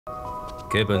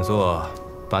给本座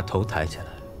把头抬起来。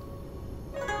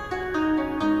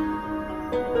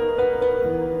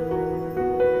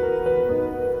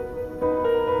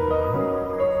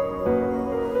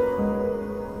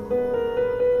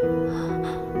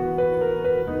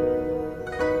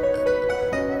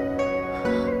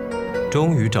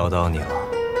终于找到你了，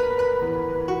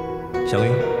祥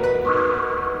云。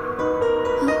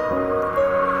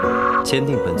签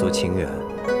订本座情缘，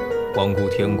罔顾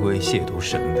天规，亵渎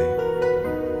神威。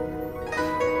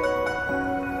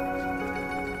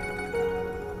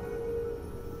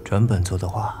转本座的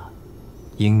话，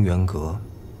姻缘阁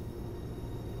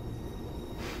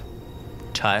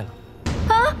拆了。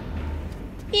啊！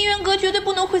姻缘阁绝对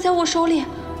不能毁在我手里。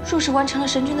若是完成了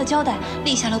神君的交代，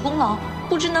立下了功劳，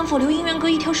不知能否留姻缘阁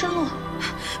一条生路。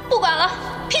不管了，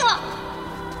拼了！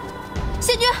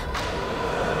仙君。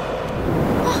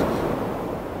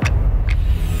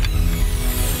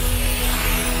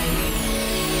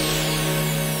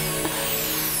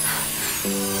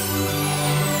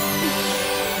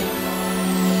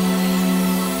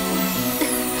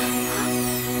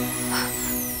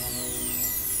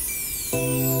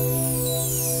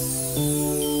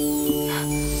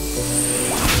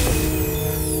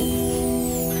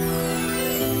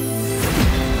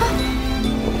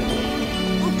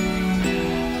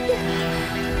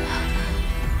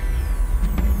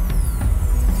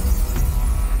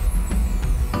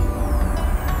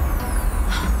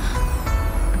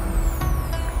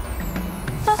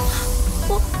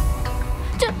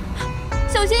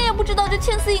 小仙也不知道这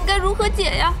牵丝引该如何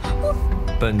解呀。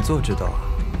本座知道啊。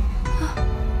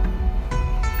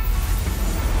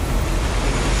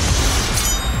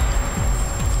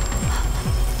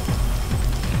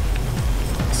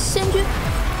仙君，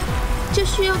这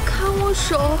是要砍我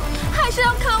手，还是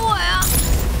要砍我呀？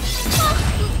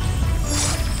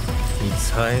你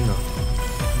猜呢？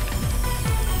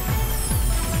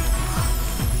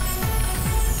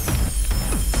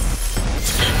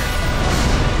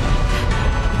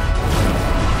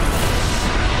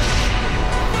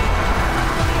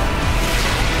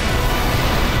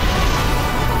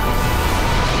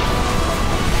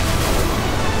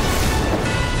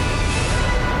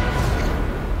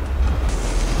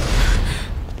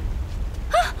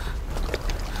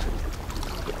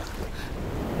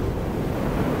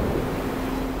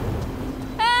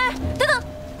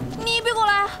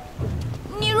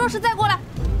 若是再过来，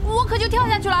我可就跳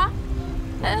下去了啊！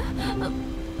哎，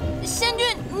仙君，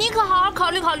你可好好考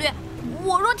虑考虑。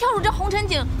我若跳入这红尘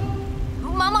井，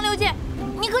茫茫六界，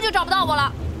你可就找不到我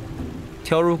了。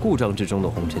跳入故障之中的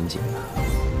红尘井，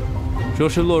若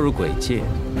是落入鬼界、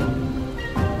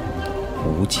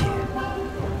无界，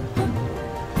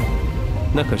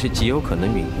那可是极有可能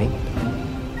殒命的。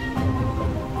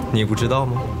你不知道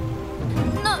吗？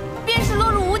那便是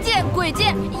落入无界、鬼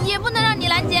界，也不能让你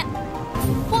拦截。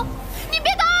 你别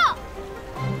动！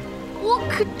我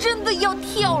可真的要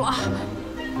跳了。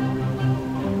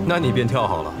那你便跳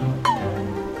好了。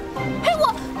嘿，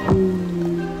我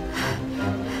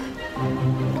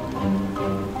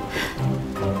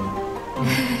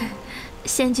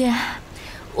仙君，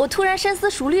我突然深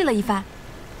思熟虑了一番，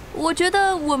我觉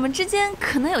得我们之间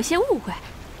可能有些误会，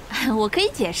我可以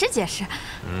解释解释。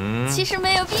其实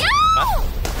没有必要。